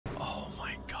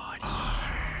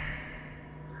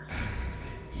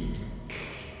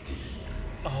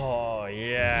Oh,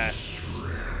 yes.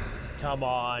 Come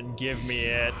on, give me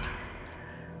it.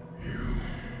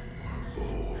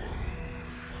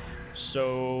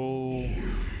 So,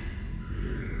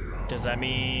 does that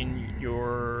mean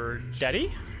you're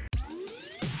daddy?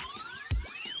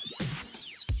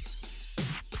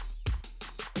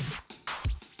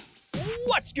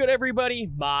 What's good, everybody?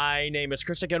 My name is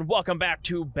Chris and welcome back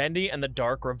to Bendy and the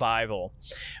Dark Revival.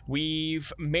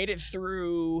 We've made it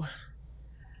through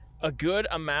a good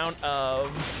amount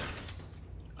of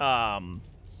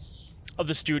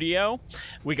the studio.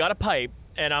 We got a pipe,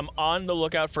 and I'm on the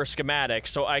lookout for schematics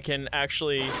so I can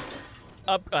actually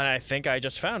and I think I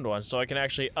just found one, so I can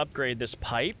actually upgrade this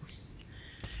pipe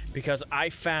because I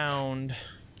found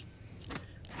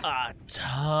a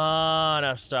ton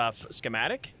of stuff.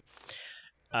 Schematic?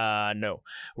 No.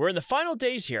 We're in the final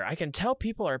days here. I can tell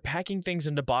people are packing things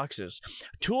into boxes.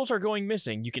 Tools are going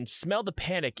missing. You can smell the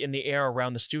panic in the air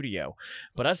around the studio.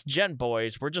 But us gent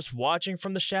boys, we're just watching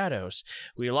from the shadows.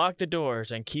 We lock the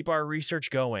doors and keep our research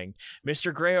going.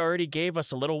 Mr. Gray already gave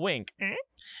us a little wink.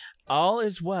 All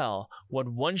is well.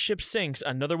 When one ship sinks,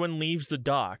 another one leaves the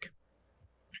dock.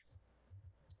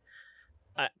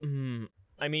 I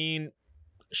mean...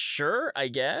 Sure, I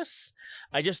guess.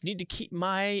 I just need to keep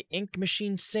my ink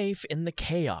machine safe in the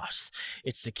chaos.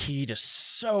 It's the key to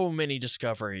so many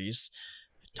discoveries.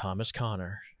 Thomas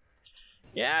Connor.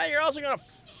 Yeah, you're also gonna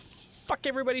fuck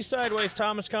everybody sideways,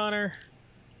 Thomas Connor.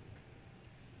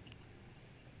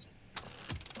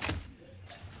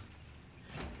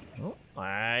 Oh,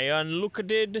 I unlooked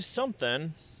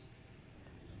something.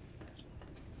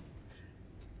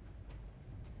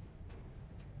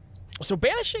 So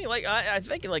banishing, like, I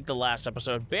think like the last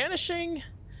episode, banishing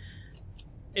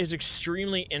is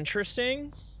extremely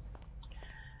interesting,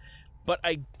 but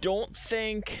I don't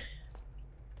think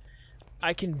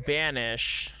I can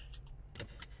banish.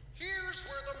 Here's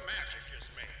where the magic is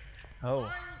made. Oh.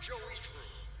 I'm Joey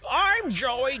Drew. I'm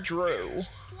Joey Drew.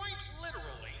 Quite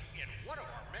literally in one of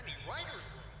our many writers'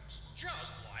 rooms, just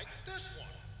like this one.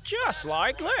 Just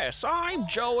like this, I'm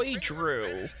Joey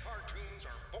Drew. Cartoons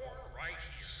are born right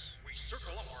here. We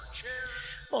circle up our chairs.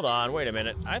 Hold on, wait a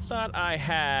minute. I thought I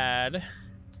had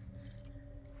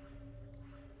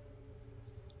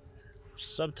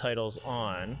subtitles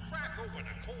on. Crack open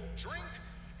a cold drink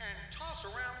and toss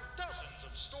around dozens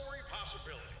of story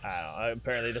possibilities. I don't know,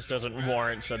 apparently this doesn't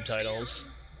warrant subtitles.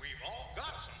 We've all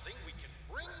got something we can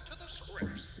bring to the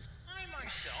scripts. I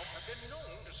myself have been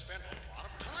known to spend a lot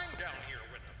of time down here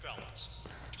with the fellas,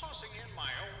 tossing in my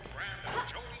own brand of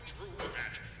Joey Drew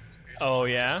magic. It's Oh,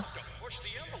 yeah? to push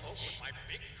the envelope with my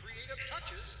big creative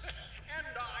touches, and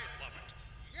I love it.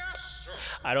 Yes, sir.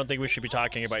 I don't think we should be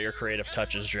talking about your creative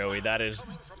touches, Joey. That is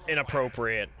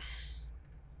inappropriate.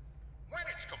 When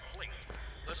it's complete,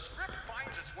 the script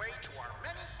finds its way to our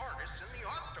many artists in the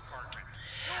art department.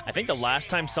 I think the last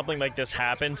time something like this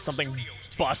happened, something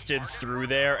busted through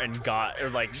there and got, or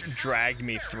like, dragged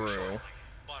me through.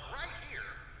 But right here,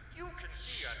 you can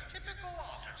see a typical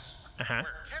office Uh-huh.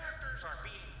 where characters are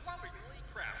being lovingly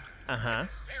crafted. Uh-huh. With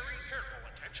very careful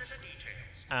attention to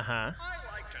details. Uh-huh. I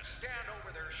like to stand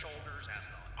over their shoulders as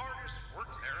the artists work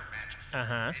their magic.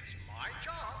 Uh-huh. It's my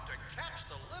job to catch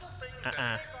the little things Uh-uh.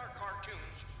 that make our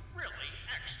cartoons really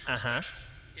extra Uh-huh. special.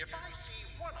 If I see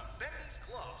one of Bendy's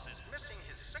gloves is missing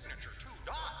his signature 2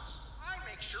 dots, I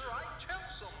make sure I tell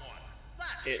someone.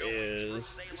 That It shows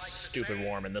is they like to stupid say,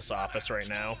 warm in this office right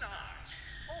now. "Keen eye."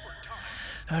 Over time,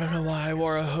 I don't know why I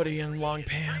wore a hoodie and long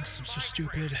pants. I'm so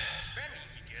stupid. Bendy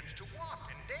begins to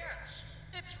walk and dance.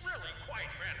 It's really quite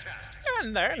fantastic.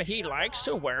 And then he likes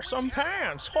to wear some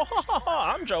pants. Ho ho ho ho,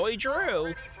 I'm Joey Drew.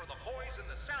 Ready for the boys in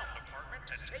the sound department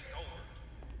to take over.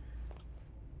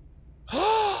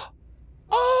 Oh,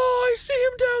 I see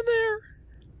him down there.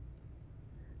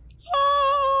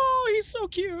 Oh, he's so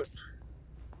cute.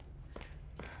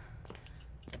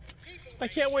 I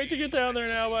can't wait to get down there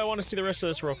now, but I want to see the rest of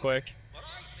this real quick. But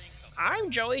I think the I'm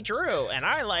Joey Drew, and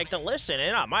I like to listen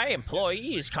in on my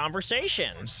employees'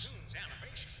 conversations. cartoon's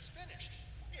animation is finished.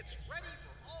 It's ready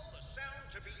for all the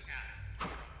sound to be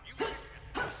added. Music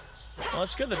and voices. Well,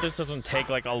 it's good that this doesn't take,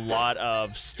 like, a lot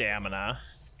of stamina.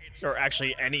 Or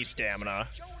actually, any stamina.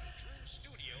 Joey Drew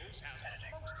Studios has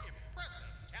the most impressive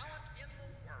talent in the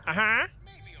world. Uh-huh.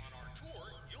 Maybe on our tour,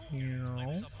 you'll hear Yeah.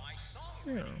 clips of my songwriting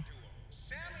Yeah. duo,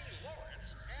 Sammy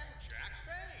Lawrence and Jack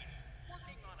Fain,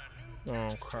 working on a new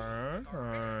magic Okay, tour with our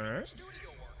very alright. studio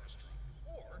orchestra.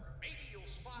 Or maybe you'll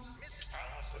spot Miss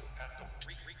Allison at the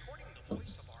recording the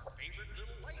voice of our favorite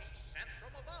little lady sent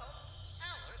from above,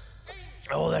 Alice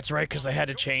Angel. Oh, that's right, because I had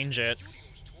to change it.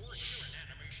 Studios tour here in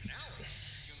Animation Alley.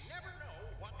 You never know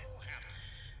what will happen.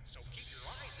 So keep your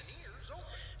eyes and ears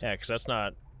open. Yeah, because that's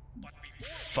not But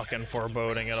before fucking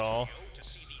foreboding at all. to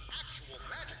see the actual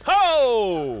magic,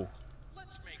 Ho!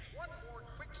 let's make one more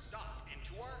quick stop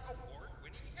into our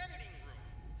award-winning editing room.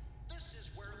 This is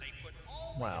where they put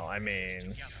all Well, I mean,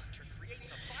 together to create the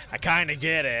final I kind of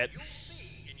get it. you'll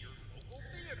see in your local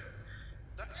theater.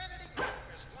 The editing room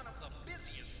is one of the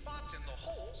busiest spots in the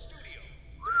whole studio.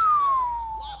 There's always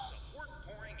lots of work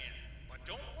pouring in. But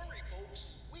don't worry,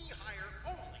 folks. We hire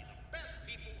only the best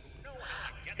people who know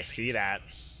how to get I see that.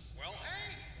 Well,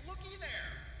 hey, looky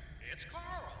there. It's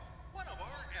Carl, one of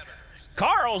our editors.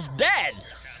 Carl's dead! Has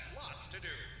lots to do,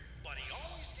 but he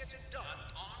always gets it done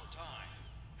on time.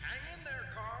 Hang in there,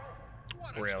 Carl.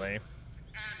 What a Really?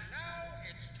 treat. And now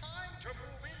it's time to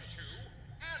move into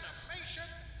Animation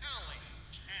Alley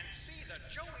and see the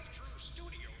Joey Drew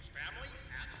Studios family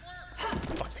at work.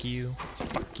 Fuck you.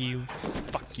 Fuck you.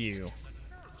 Fuck you. The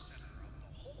nerve center of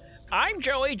the whole. I'm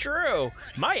Joey Drew.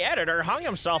 My editor hung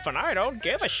himself and I don't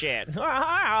give a shit.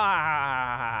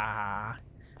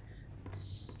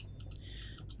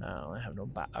 Oh, I have no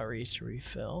batteries to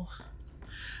refill.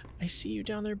 I see you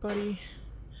down there, buddy.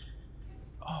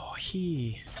 Oh,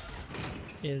 he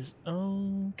is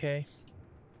okay.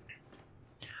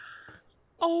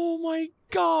 Oh my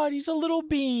god, he's a little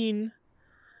bean.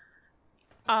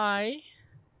 I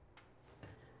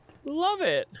love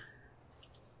it.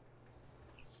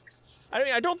 I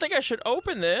mean, I don't think I should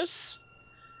open this.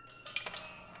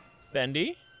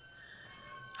 Bendy?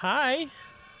 Hi.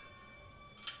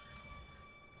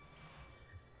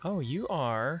 Oh,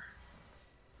 you're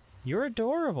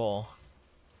adorable.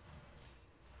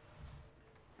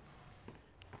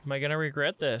 Am I gonna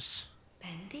regret this?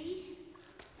 Bendy?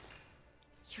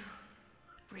 You're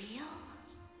real?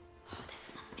 Oh, this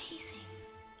is amazing.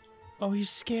 Oh, he's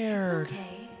scared. It's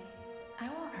okay. I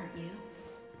won't hurt you.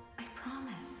 I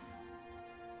promise.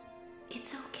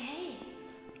 It's okay.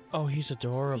 Oh, he's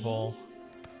adorable. See?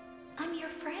 I'm your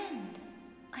friend.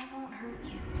 I won't hurt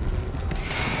you.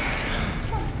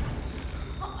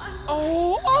 Oh, I'm sorry.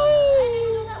 Oh, I didn't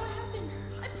know that would happen.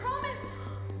 I promise.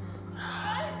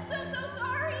 I'm so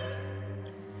sorry.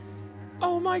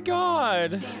 oh my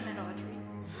god. Damn it, Audrey.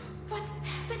 What's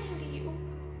happening to you?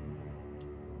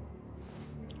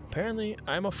 Apparently,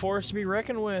 I'm a force to be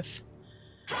reckoned with.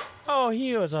 Oh,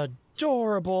 he was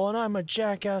adorable, and I'm a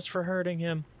jackass for hurting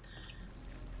him.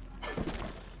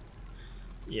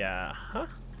 Yeah, huh?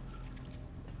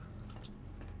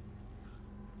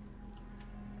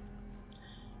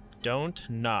 Don't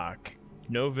knock.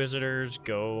 No visitors,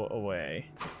 go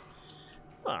away.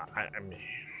 I mean...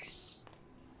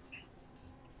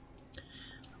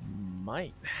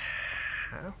 might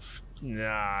have...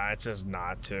 Nah, it says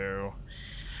not to.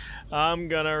 I'm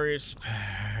gonna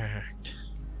respect...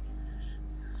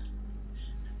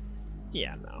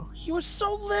 Yeah, no. He was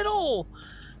so little!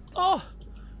 Oh!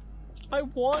 I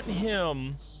want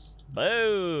him!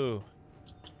 Boo!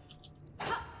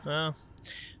 Oh.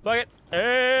 Fuck it.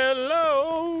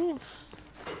 Hello!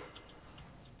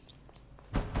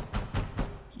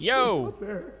 Yo! What's up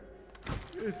there?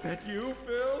 Is that you,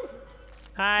 Phil?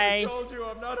 Hi! I told you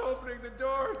I'm not opening the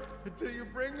door until you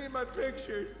bring me my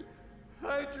pictures.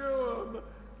 I drew them.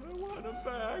 I want them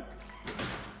back.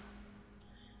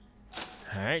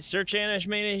 Alright, search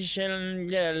animation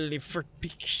gallery for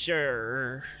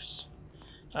pictures.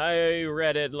 I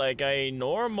read it like a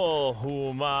normal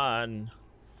human.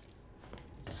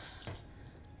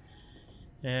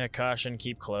 Yeah, caution,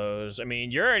 keep closed. I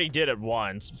mean, you already did it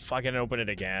once. Fucking open it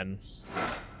again.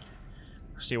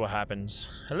 See what happens.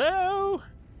 Hello?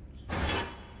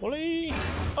 Ollie?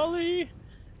 Ollie?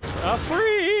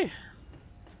 Free?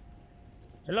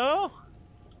 Hello?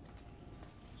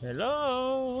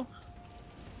 Hello?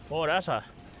 Oh, that's a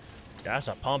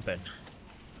pumping.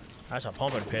 That's a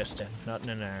pumping piston. Nothing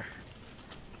in there.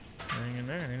 Anything in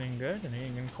there? Anything good?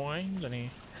 Anything coins? Any?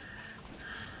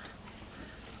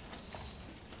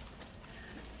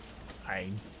 I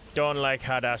don't like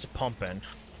how that's pumping.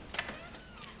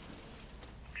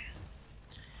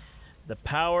 The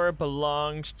power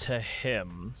belongs to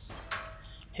him.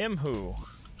 Him who?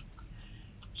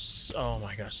 Oh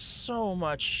my gosh, so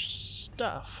much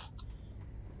stuff.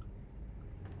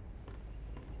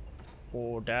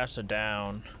 Oh, that's a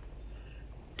down.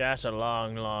 That's a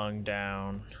long, long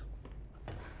down.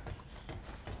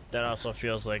 That also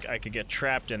feels like I could get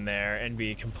trapped in there and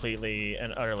be completely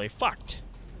and utterly fucked.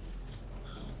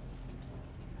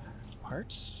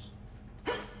 Parts?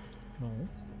 No.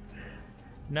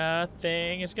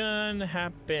 Nothing is gonna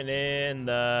happen in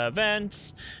the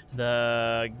vents.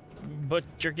 The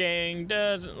Butcher Gang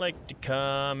doesn't like to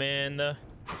come in the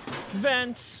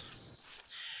vents.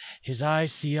 His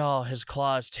eyes see all, his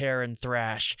claws tear and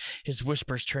thrash. His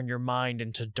whispers turn your mind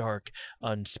into dark,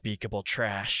 unspeakable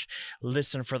trash.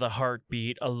 Listen for the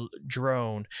heartbeat, a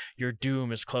drone. Your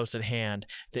doom is close at hand.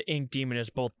 The ink demon is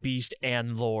both beast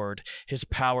and lord. His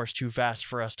power's too vast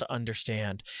for us to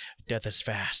understand. Death is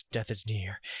fast, death is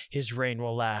near. His reign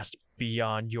will last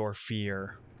beyond your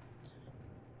fear.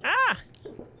 Ah!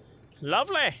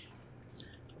 Lovely!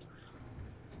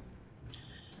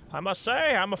 I must say,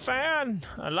 I'm a fan.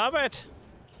 I love it.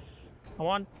 I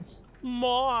want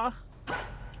more.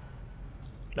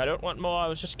 I don't want more, I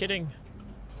was just kidding.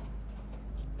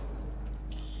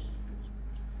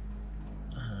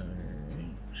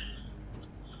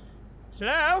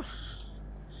 Hello?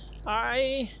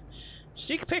 I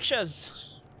seek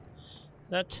pictures.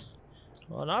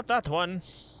 Well, not that one.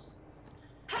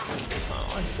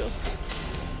 Oh, I feel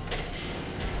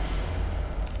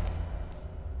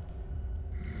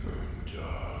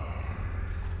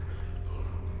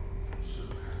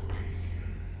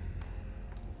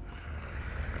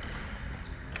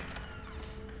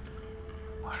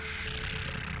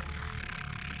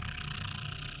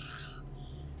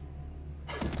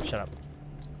Shut up.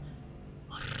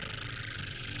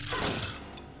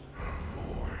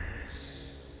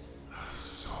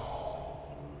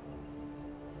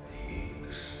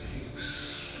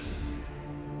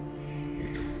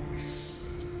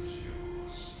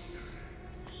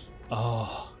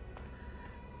 Oh,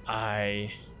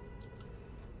 I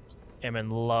am in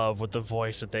love with the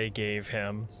voice that they gave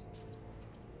him.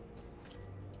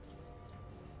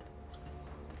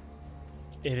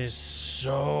 It is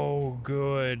so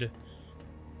good.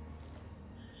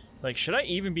 Like, should I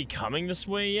even be coming this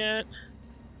way yet?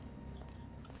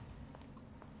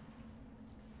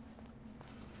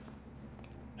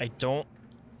 I don't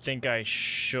think I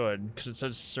should, because it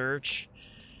says search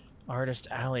Artist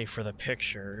Alley for the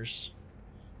pictures.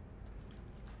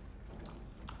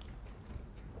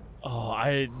 Oh,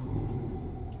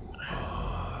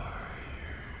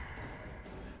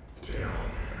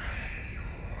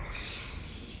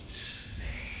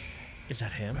 Is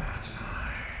that him?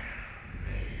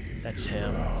 That's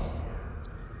him.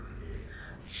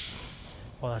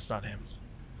 Oh, that's not him.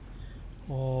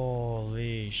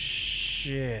 Holy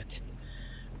shit.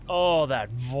 Oh, that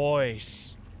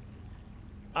voice.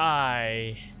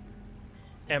 I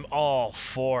am all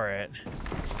for it.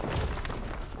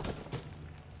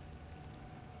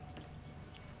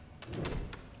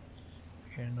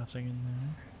 Okay, nothing in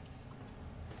there.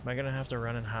 Am I gonna have to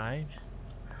run and hide?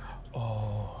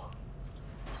 Oh.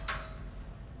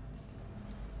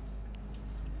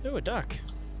 Ooh, a duck.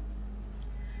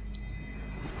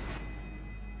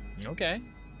 Okay.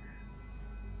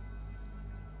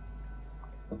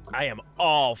 I am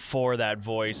all for that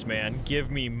voice, man.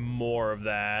 Give me more of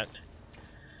that.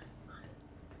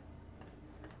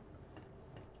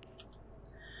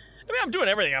 I mean, I'm doing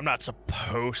everything I'm not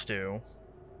supposed to.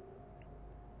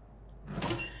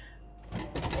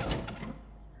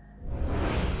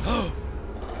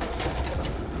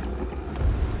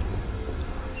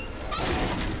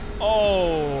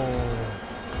 Oh.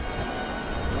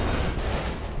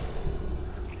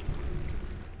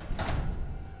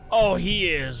 Oh, he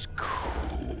is cool.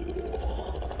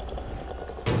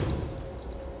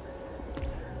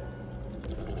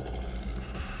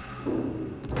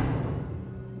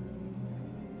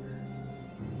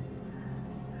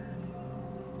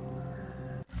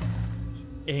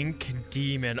 Ink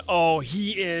Demon. Oh,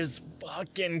 he is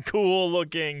fucking cool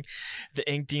looking. The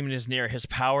Ink Demon is near. His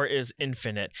power is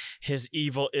infinite. His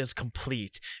evil is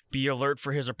complete. Be alert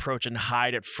for his approach and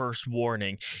hide at first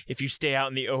warning. If you stay out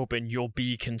in the open, you'll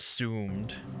be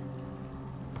consumed.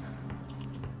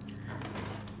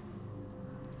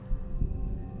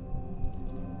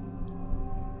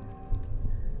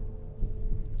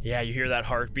 Yeah, you hear that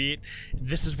heartbeat?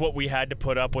 This is what we had to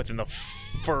put up with in the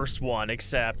first one,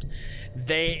 except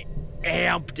they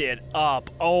amped it up.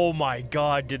 Oh my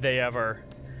god, did they ever.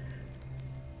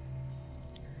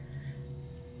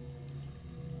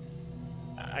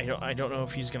 I don't know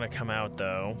if he's gonna come out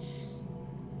though.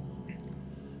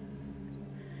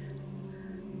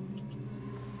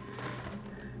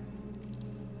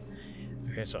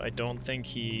 Okay, so I don't think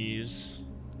he's...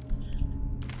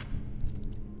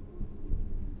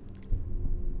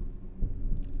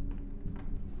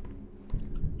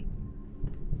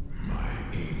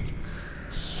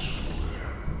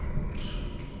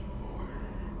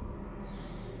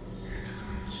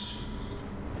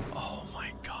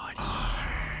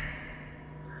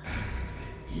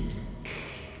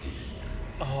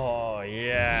 Oh,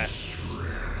 yes.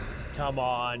 Come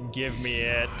on, give me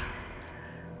it.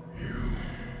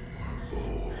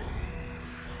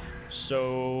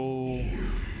 So,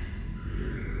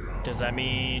 does that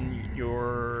mean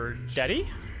you're daddy?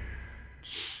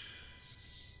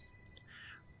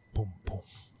 Boom, boom,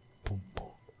 boom, boom.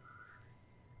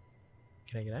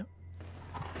 Can I get out?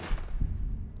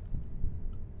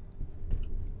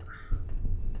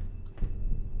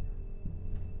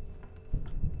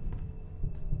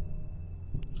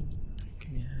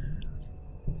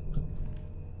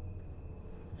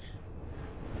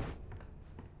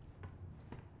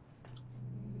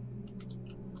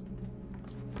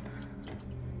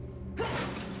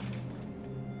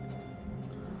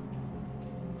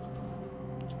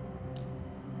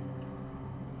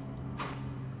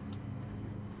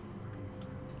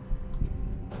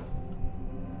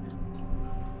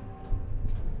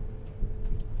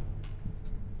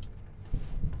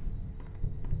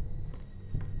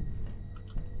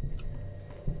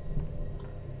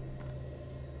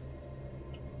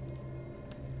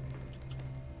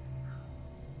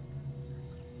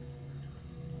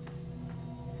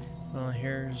 Well,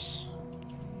 here's...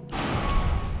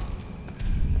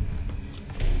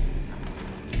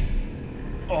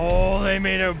 Oh, they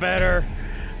made it better.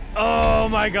 Oh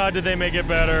my god, did they make it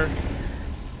better?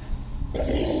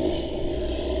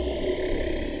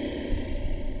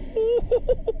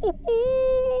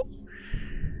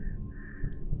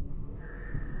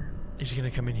 Is he gonna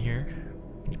come in here?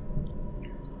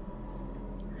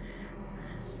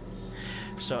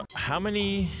 So, how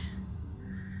many...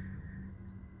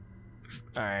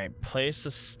 Alright, place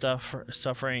the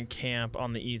suffering camp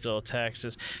on the easel,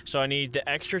 Texas. So I need the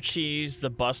extra cheese, the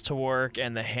bus to work,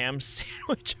 and the ham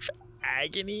sandwich of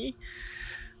agony.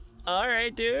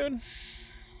 Alright, dude.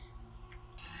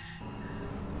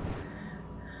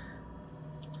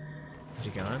 Is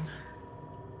he gone?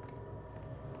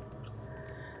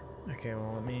 Okay,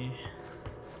 well, let me...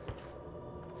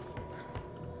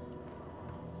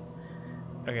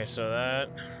 Okay, so that...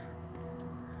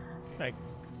 I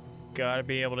gotta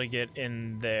be able to get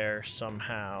in there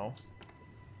somehow.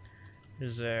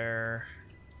 Is there...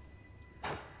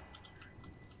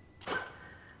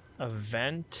 a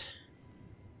vent?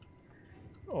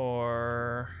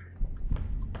 Or...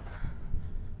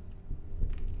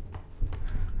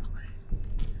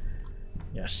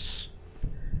 Yes.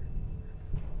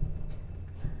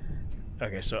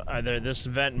 Okay, so either this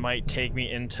vent might take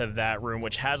me into that room,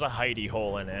 which has a hidey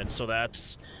hole in it, so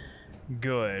that's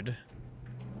good.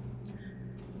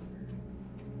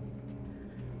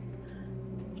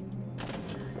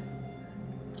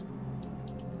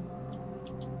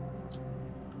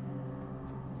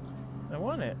 I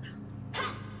want it.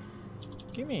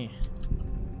 Gimme.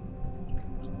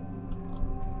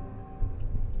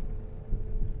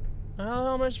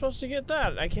 How am I supposed to get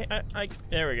that? I can't.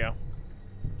 There we go.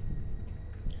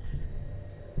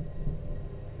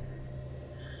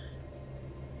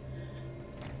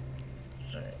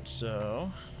 Alright,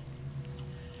 so.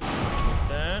 Let's get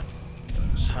that.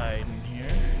 Let's hide in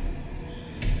here.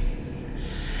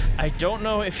 I don't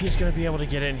know if he's gonna be able to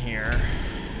get in here.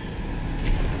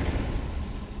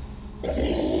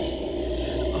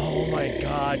 Oh my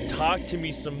god, talk to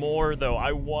me some more though.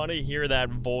 I want to hear that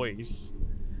voice.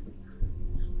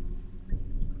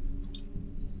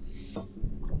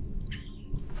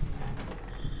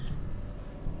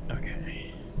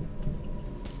 Okay.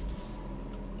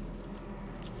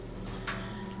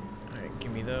 Alright,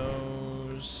 give me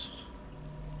those.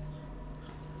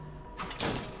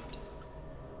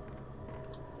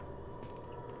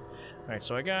 Alright,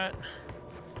 so I got...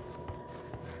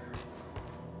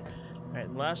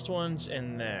 Alright, last one's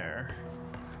in there.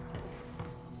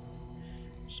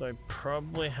 So I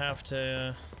probably have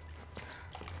to...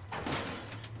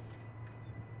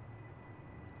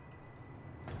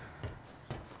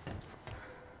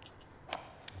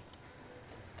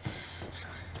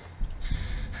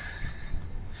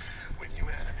 When you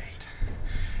animate,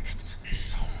 it's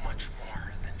so much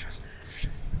more than just...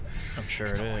 I'm sure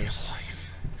it is.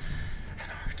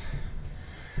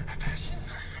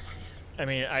 I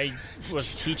mean, I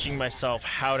was teaching myself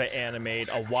how to animate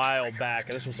a while back,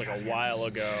 and this was like a while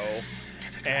ago,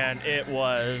 and it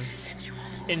was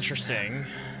interesting.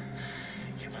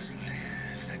 You must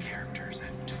live the characters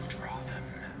and to draw them.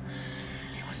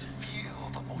 You must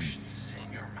feel the motions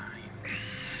in your mind.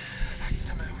 Act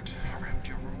them out around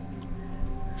your room.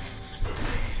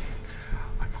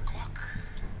 I'm a clock,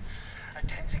 a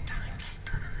dancing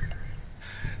timekeeper.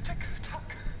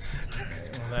 Tick-tock, tick-tock.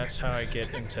 Well, that's how I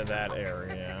get into that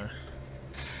area.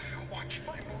 Watch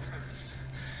my movements.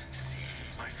 See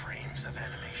my frames of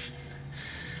animation.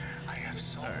 I have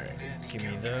so Alright, many give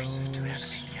me characters to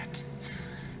those. animate yet.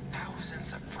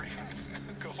 Thousands of frames to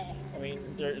go. I mean,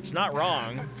 it's not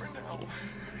wrong. For now.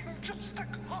 Just a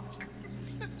clock.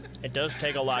 It does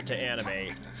take a lot to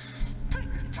animate.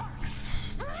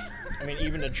 I mean,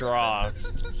 even to draw,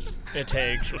 it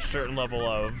takes a certain level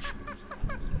of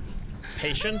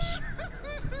patience.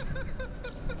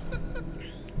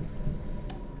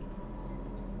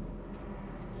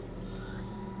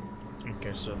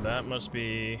 Okay, so that must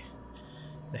be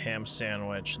the ham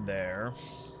sandwich there.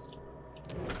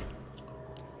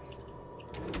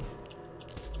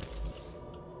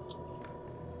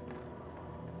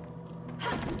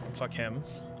 Fuck him.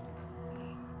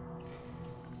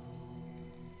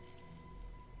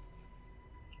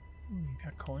 Ooh, you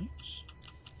got coins?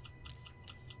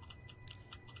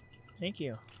 Thank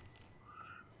you.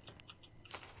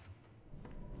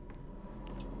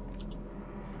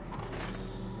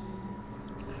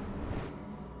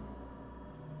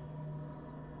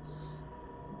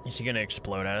 Is he gonna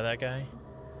explode out of that guy?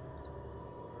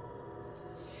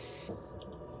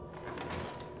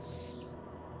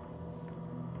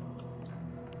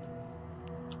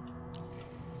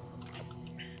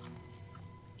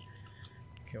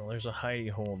 Okay, well, there's a hidey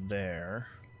hole there.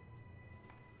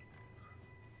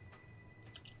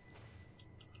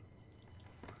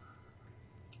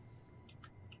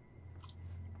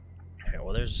 Okay,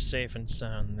 well, there's a safe and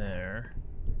sound there.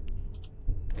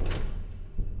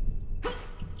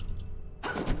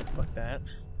 Fuck that.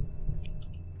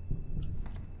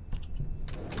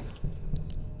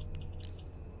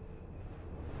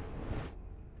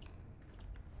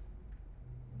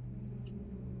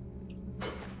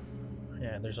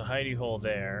 Yeah, there's a hidey hole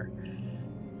there.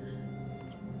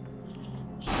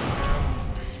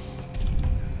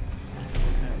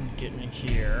 Get in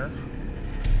here.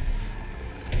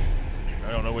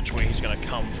 I don't know which way he's gonna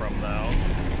come from, though.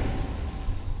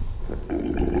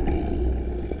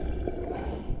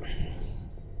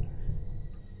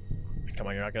 Come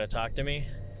on, you're not gonna talk to me?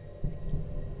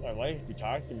 I'd like if you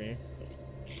talk to me.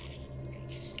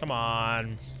 Come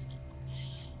on.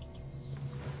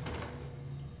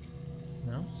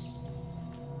 No?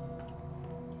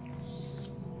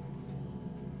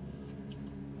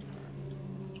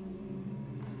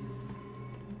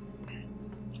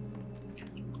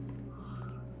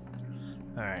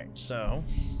 Alright, so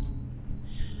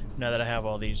now that I have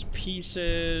all these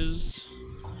pieces,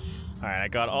 alright, I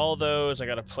got all those. I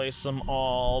gotta place them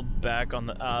all back on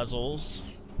the nozzles.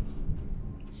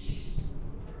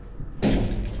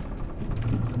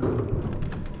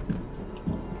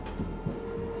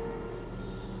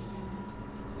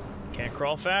 Can't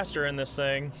crawl faster in this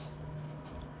thing.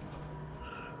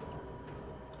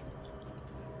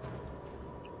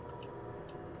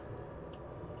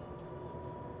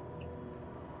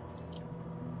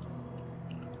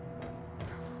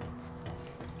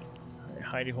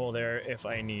 Hidey hole there if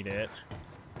I need it.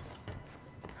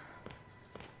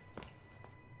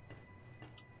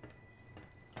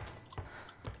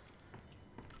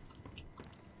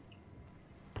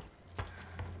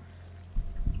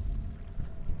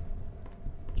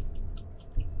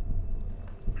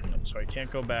 So I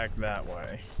can't go back that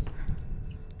way.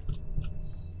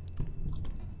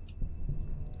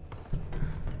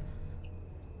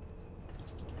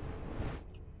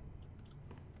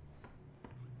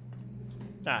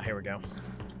 Ah, here we go.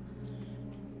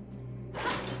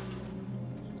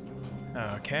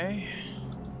 Okay.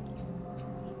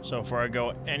 So before I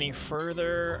go any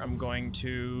further, I'm going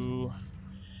to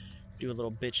do a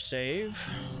little bitch save.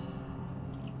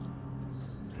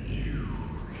 You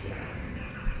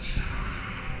cannot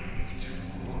hide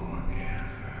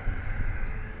forever.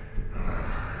 I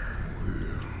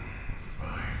will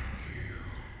find you.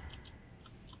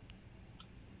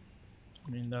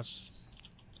 I mean, that's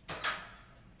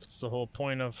the whole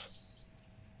point of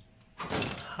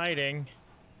hiding,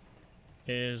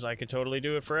 is I could totally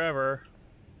do it forever.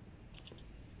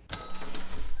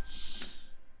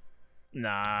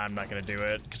 Nah, I'm not gonna do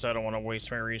it because I don't want to waste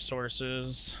my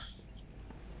resources.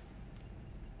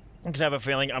 Because I have a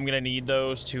feeling I'm gonna need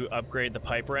those to upgrade the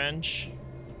pipe wrench.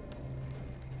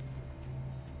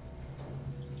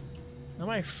 Am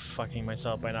I fucking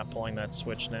myself by not pulling that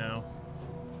switch now?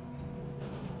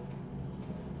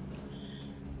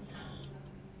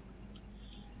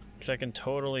 Because I can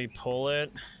totally pull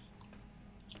it.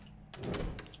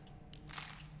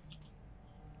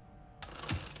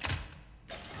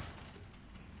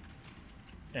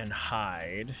 And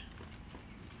hide.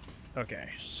 Okay,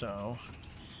 so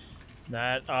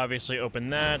that obviously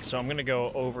opened that, so I'm gonna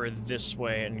go over this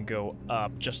way and go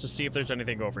up just to see if there's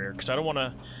anything over here, because I don't want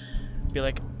to be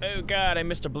like, oh god, I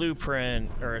missed a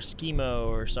blueprint or a schemo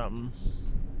or something.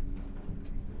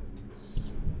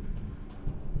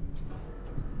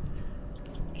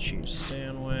 Cheese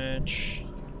sandwich.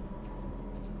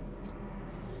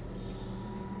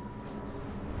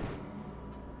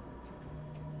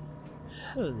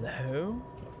 Hello.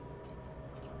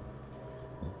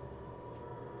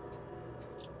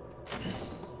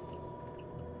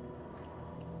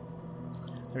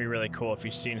 It'd be really cool if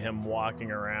you've seen him walking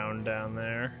around down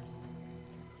there.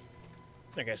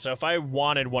 Okay, so if I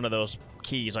wanted one of those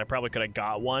keys, I probably could have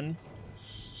got one.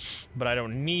 But I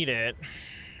don't need it.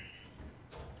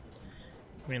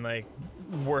 I mean, like,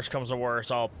 worst comes to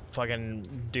worst, I'll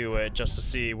fucking do it just to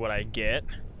see what I get.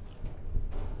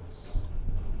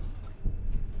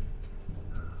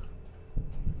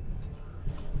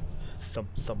 Thump,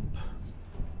 thump.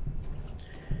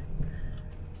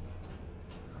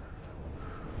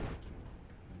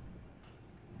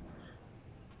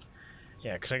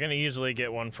 Yeah, because I can easily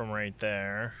get one from right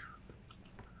there.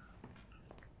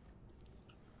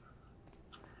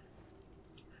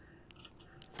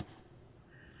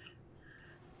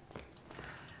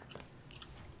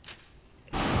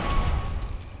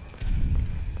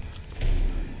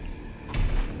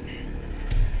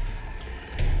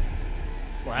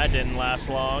 Well, that didn't last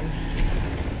long.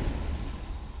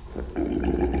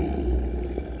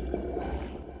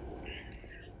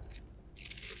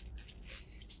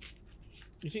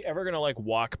 Is he ever gonna, like,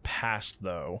 walk past,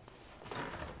 though?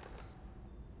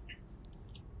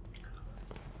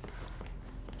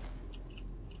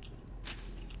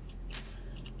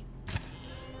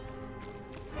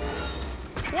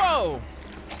 Whoa!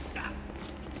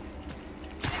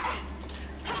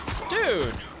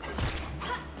 Dude!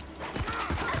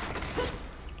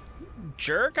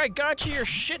 Jerk, I got you your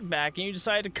shit back and you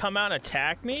decided to come out and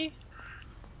attack me?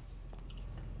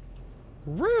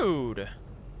 Rude!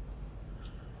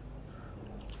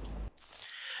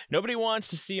 Nobody wants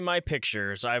to see my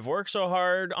pictures. I've worked so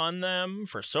hard on them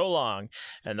for so long,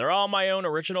 and they're all my own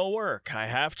original work. I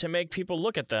have to make people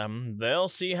look at them. They'll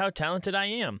see how talented I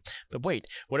am. But wait,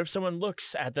 what if someone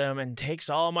looks at them and takes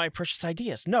all my precious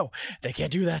ideas? No, they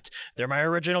can't do that. They're my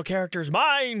original characters.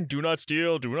 Mine! Do not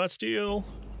steal, do not steal.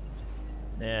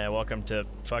 Yeah, welcome to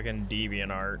fucking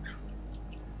DeviantArt.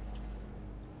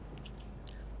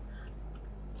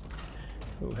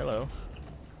 Oh, hello.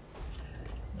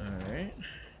 Alright.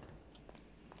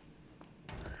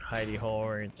 Hidey hole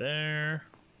right there.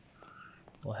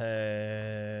 We'll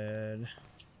head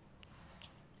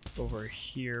over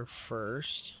here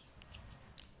first.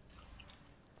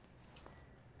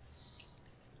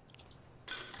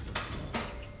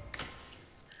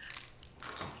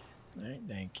 Alright,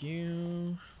 thank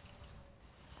you.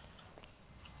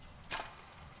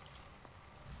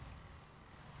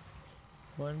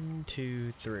 One,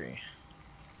 two, three.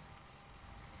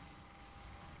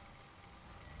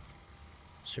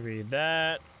 Should be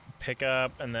that, pick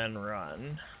up, and then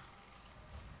run.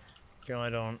 Okay, I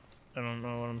don't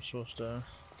know what I'm supposed to.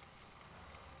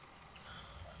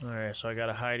 Alright, so I got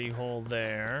a hidey hole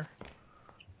there.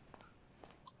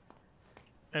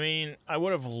 I mean, I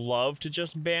would have loved to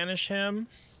just banish him.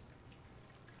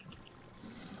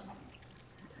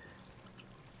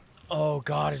 Oh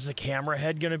god, is the camera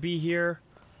head gonna be here?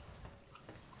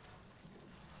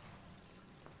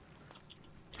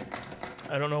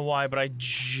 I don't know why, but I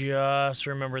just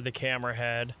remembered the camera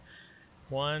head.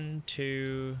 1,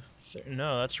 2, 3.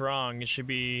 No, that's wrong. It should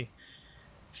be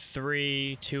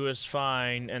 3, 2 is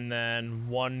fine, and then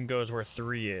 1 goes where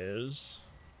 3 is.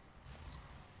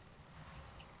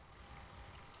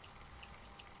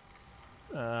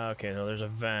 Okay, no, there's a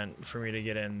vent for me to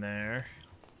get in there.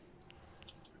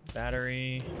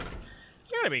 Battery.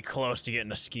 I gotta be close to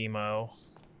getting a schemo.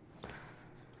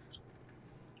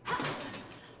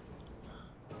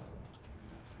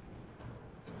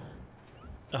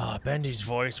 Bendy's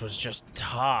voice was just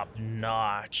top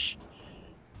notch.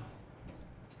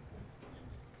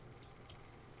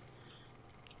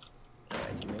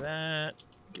 Right, give me that.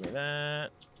 Give me that.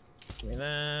 Give me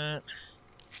that.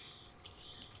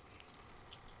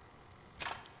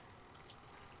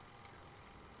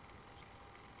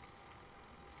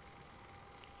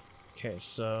 Okay,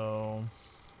 so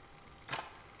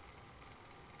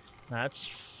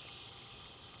that's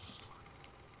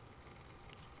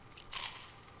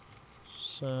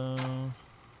so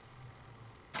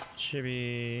should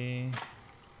be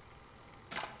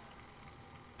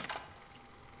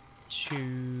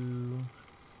 2.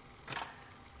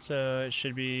 So it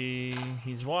should be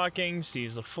he's walking,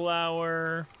 sees a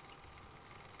flower.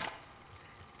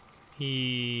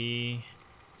 He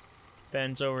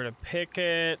bends over to pick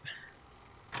it.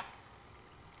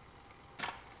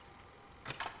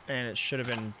 And it should have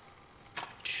been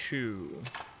 2.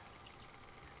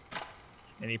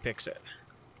 And he picks it.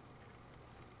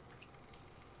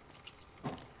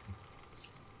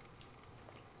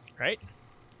 right?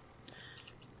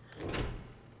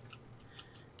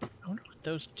 I wonder what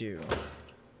those do.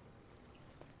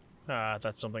 Ah, I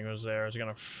thought something was there. I was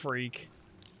gonna freak.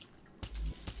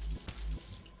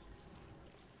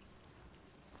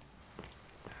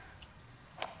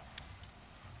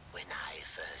 When I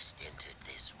first entered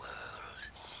this world,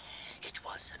 it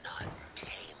was an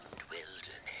untamed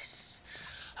wilderness,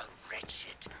 a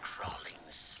wretched, crawling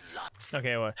slot.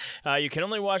 Okay, what? You can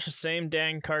only watch the same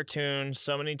dang cartoon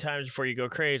so many times before you go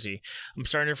crazy. I'm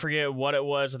starting to forget what it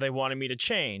was that they wanted me to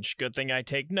change. Good thing I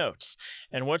take notes.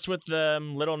 And what's with the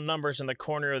little numbers in the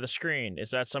corner of the screen?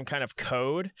 Is that some kind of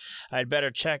code? I'd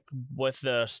better check with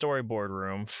the storyboard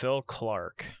room. Phil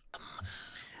Clark.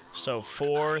 So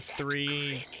 4,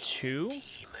 3, 2?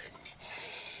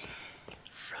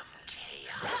 From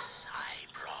chaos I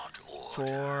brought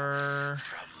order. 4,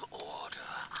 From order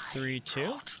 3, 2?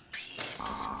 brought peace.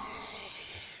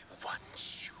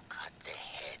 Once you cut the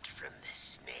head from the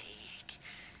snake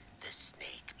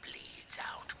bleeds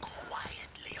out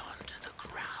quietly onto the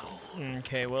ground.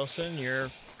 Okay, Wilson,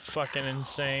 you're fucking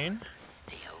insane.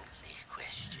 The only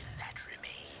question that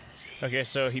remains is... Okay,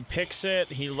 so he picks it,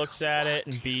 he looks at it,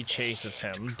 and B chases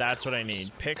him. That's what I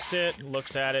need. Picks it,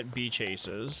 looks at it, B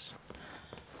chases.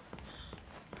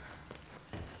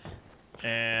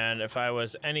 And if I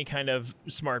was any kind of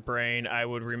smart brain, I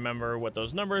would remember what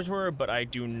those numbers were, but I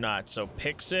do not. So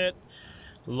picks it,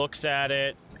 looks at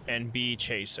it, and B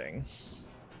chasing.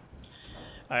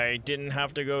 I didn't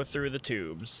have to go through the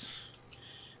tubes.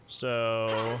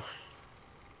 So...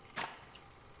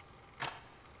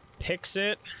 picks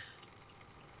it.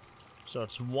 So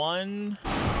it's 1...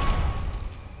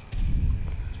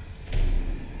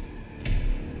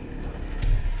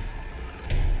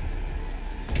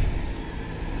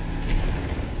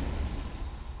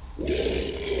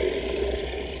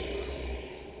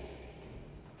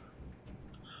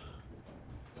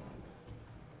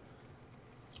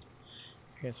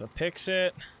 Okay, so picks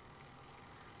it,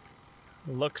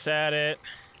 looks at it,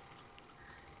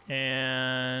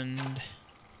 and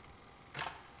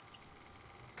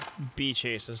B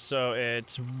chases. So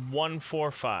it's 1,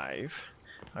 4, 5.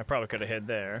 I probably could have hid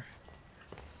there.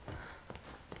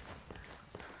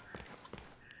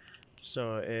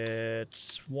 So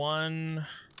it's 1,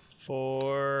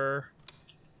 4,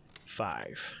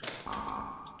 5.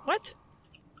 What?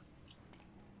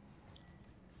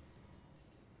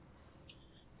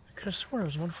 I could have sworn it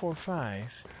was 1, 4,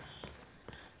 5.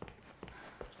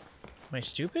 Am I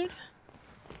stupid?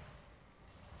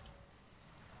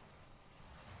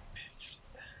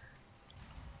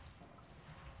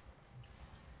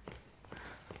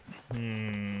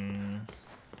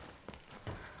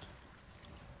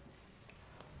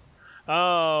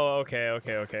 Oh,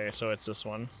 okay. So it's this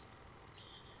one.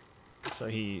 So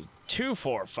he 2,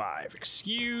 4, 5.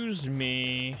 Excuse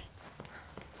me.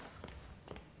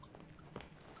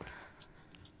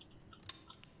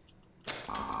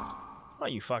 Oh,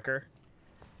 you fucker.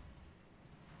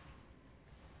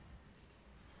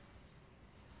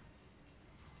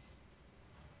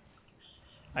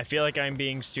 I feel like I'm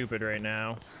being stupid right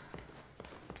now.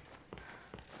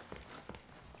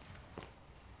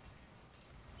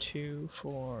 Two,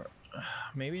 4.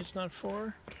 Maybe it's not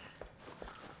 4?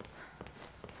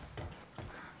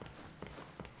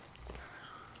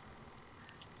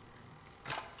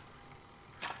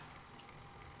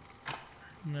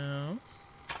 No.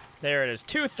 There it is.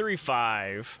 2, 3,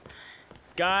 5.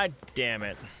 God damn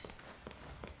it.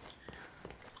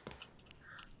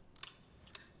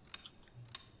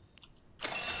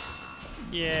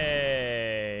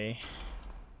 Yay.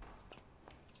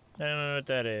 I don't know what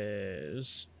that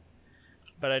is.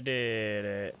 But I did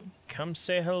it. Come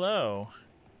say hello.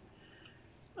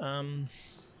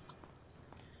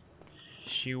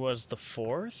 She was the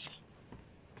 4th?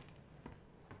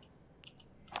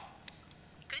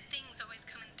 Good things always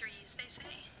come in threes, they say.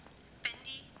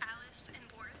 Bendy, Alice, and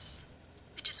Boris.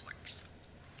 It just works.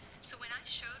 So when I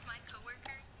showed my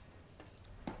coworker...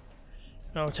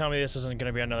 Oh, tell me this isn't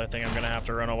going to be another thing I'm going to have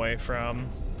to run away from.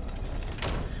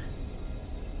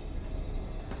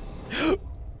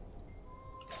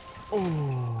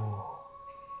 Ooh.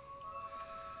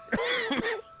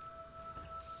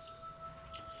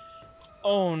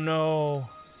 Oh no.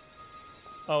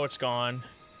 Oh, it's gone.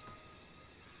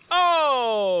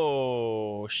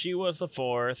 Oh, she was the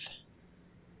 4th.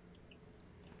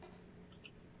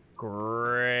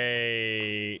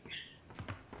 Great.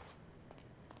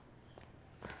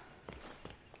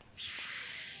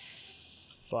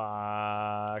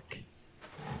 Fuck.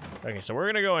 Okay, so we're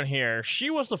gonna go in here. She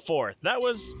was the 4th. That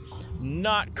was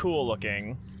not cool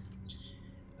looking.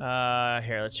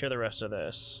 Here, let's hear the rest of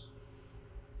this.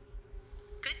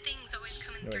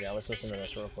 There we go. Let's threes, listen to they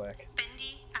this say. real quick.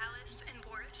 Bendy, Alice, and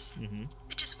Boris. Mm-hmm.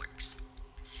 It just works.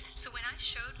 So when I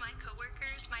showed my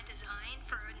coworkers my design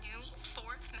for a new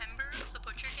 4th member of the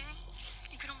Butcher Gang,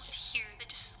 you could almost hear the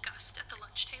disgust at the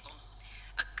lunch table.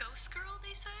 A ghost girl,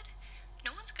 they said?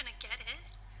 No one's gonna get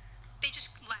it. They just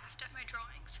laughed at my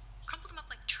drawings, crumpled them up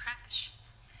like trash.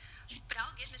 But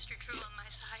I'll get Mr. Drew on my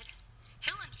side.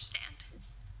 He'll understand.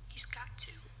 He's got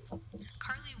to.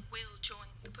 Carly will join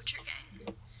the Butcher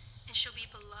Gang, and she'll be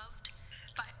beloved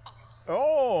by all.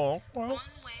 Oh, well.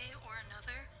 One way or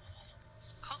another,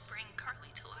 I'll bring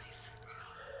Carly to life.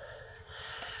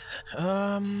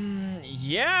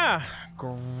 Yeah,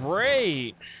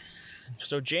 great.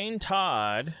 So Jane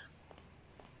Todd.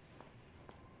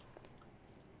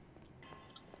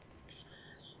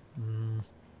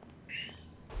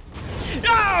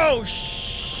 Oh,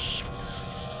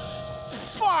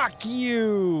 fuck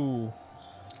you.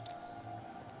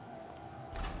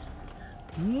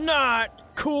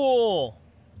 Not cool.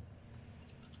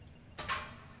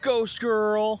 Ghost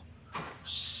girl.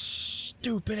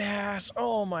 Stupid ass.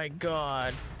 Oh my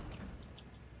god.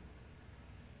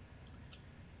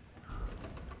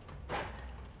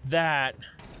 That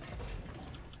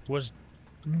was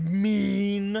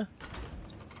mean.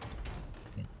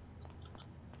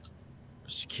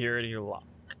 Security lock.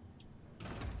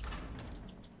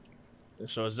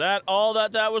 So is that all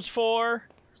that was for?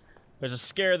 Was to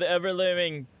scare the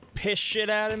ever-living piss shit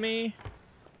out of me?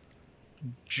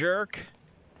 Jerk.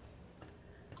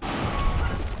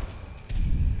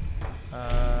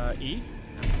 E?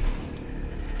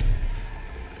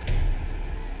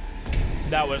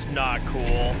 That was not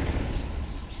cool.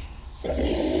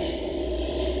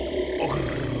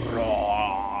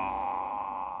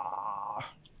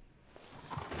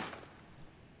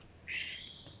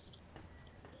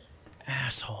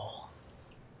 Asshole.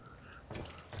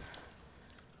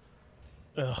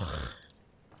 Ugh.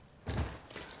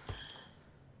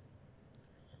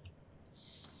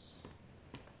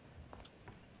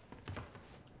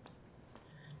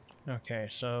 Okay,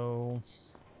 so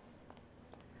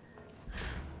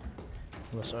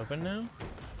let's open now.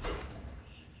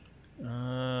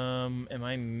 Am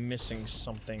I missing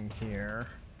something here?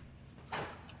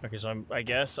 Okay, so I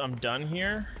guess I'm done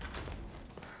here.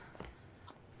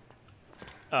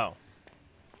 Oh.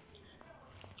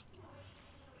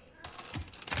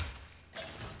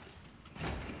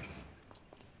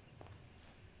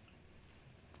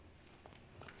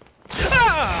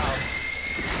 Ah!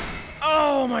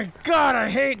 Oh my god, I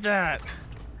hate that!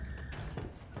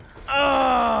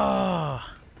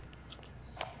 Ah!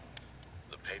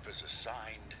 The papers are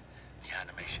signed, the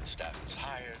animation staff is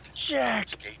hired. Jack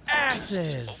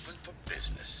asses! Open for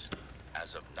business.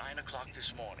 As of 9 o'clock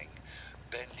this morning,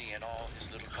 Bendy and all his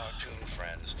little cartoon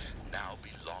friends now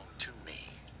belong to me.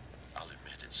 I'll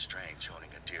admit it's strange owning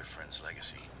a dear friend's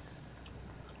legacy.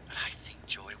 But I think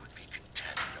Joy would be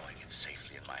content knowing it's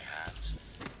safely in my hands.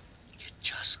 You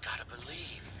just gotta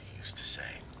believe, he used to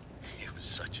say. He was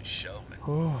such a showman.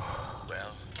 Well,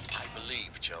 I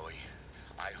believe, Joey.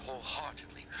 I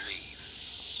wholeheartedly believe.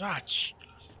 Such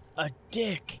a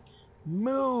dick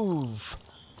move.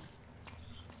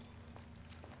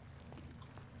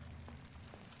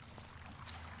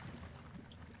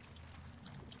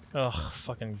 Ugh,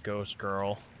 fucking ghost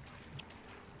girl.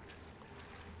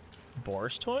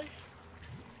 Boris toy?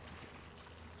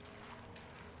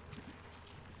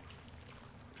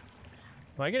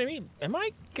 Am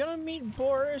I gonna meet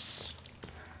Boris?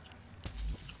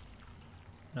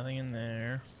 Nothing in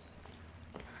there.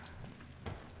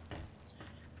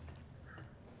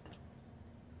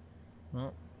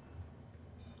 Well,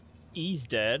 E's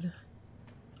dead.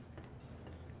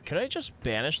 Could I just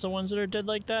banish the ones that are dead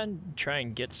like that and try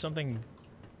and get something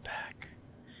back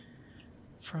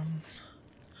from...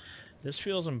 This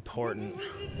feels important.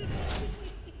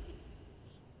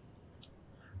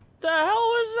 The hell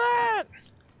was that?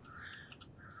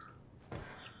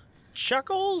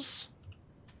 Chuckles?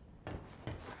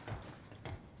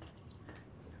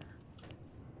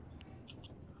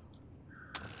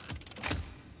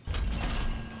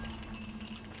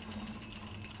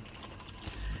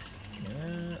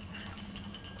 Yeah.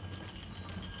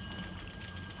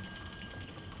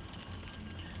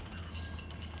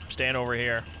 Stand over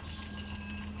here.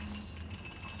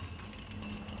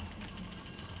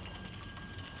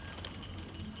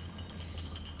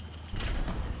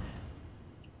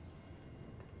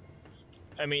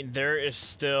 I mean, there is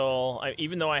still,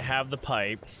 even though I have the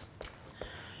pipe.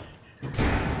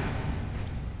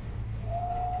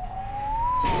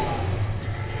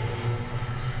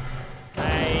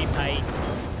 Hey, pipe.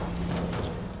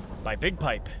 My big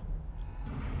pipe.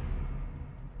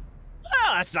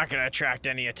 Oh, that's not gonna attract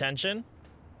any attention.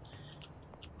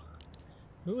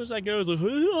 Who was that goes?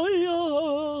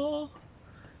 The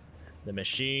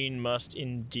machine must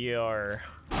endure.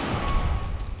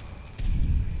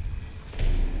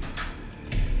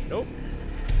 Nope.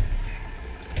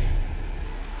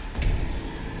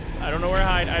 I don't know where to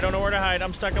hide. I don't know where to hide.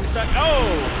 I'm stuck. I'm stuck. Oh!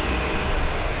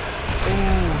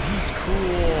 Oh, he's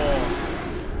cool.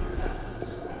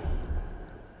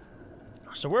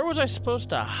 So where was I supposed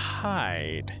to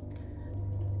hide?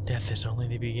 Death is only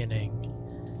the beginning.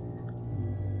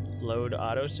 Load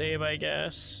autosave, I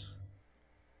guess.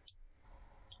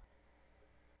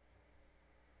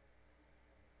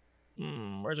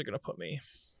 Where's it gonna put me?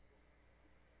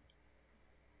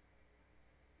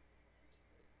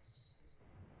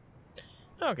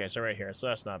 Okay, so right here, so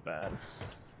that's not bad.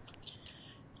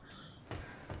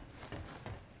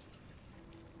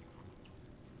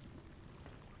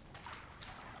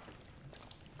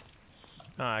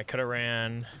 I could have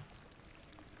ran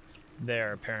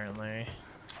there, apparently.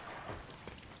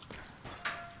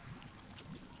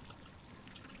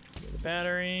 The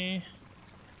battery.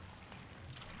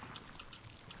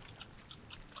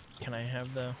 Can I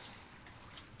have the...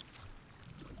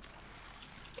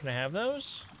 Can I have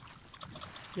those?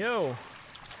 Yo!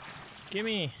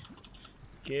 Gimme!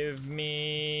 Give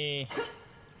me...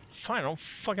 Fine, I don't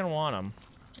fucking want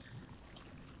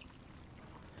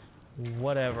them.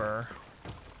 Whatever.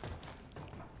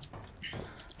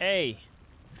 Hey!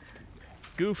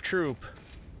 Goof Troop.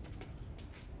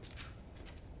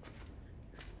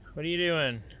 What are you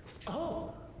doing?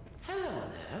 Oh, hello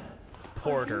there.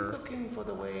 Porter. Are you looking for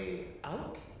the way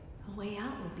out? A way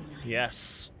out would be nice.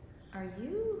 Yes. Are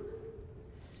you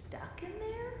stuck in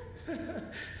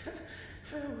there?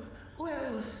 Oh,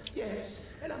 well, yes.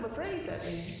 And I'm afraid that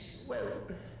means, well,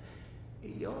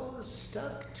 you're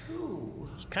stuck too.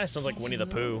 Kind of sounds like Winnie the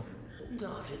Pooh.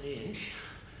 Not an inch.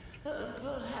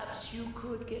 Perhaps you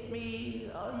could get me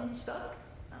unstuck?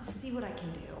 I'll see what I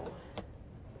can do.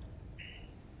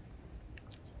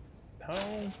 How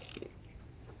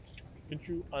get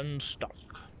you unstuck?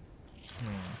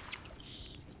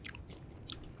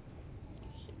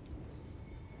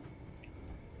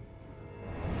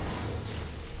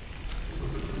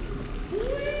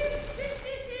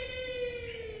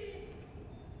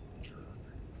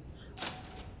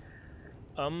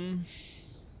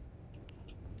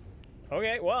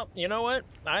 Okay, well, you know what?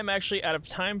 I'm actually out of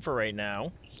time for right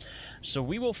now. So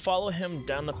we will follow him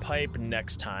down the pipe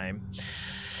next time.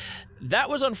 That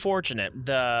was unfortunate,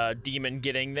 the demon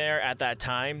getting there at that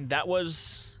time. That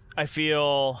was, I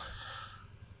feel,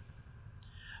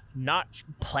 not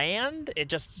planned. It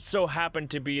just so happened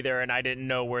to be there, and I didn't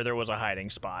know where there was a hiding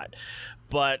spot.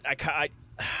 But I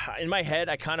in my head,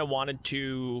 I kind of wanted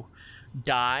to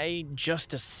die just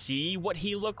to see what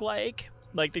he looked like.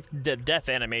 Like, the death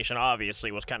animation,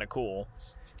 obviously, was kind of cool.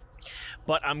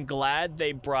 But I'm glad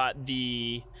they brought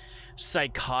the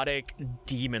psychotic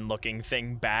demon-looking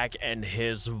thing back, and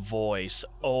his voice.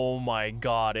 Oh my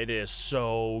god, it is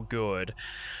so good.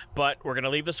 But we're going to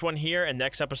leave this one here, and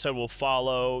next episode we'll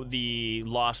follow the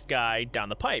lost guy down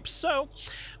the pipes. So,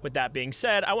 with that being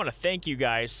said, I want to thank you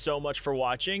guys so much for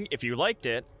watching. If you liked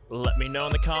it, let me know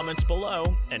in the comments below.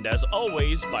 And as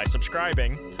always, by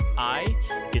subscribing, I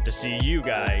get to see you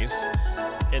guys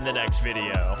in the next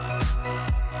video.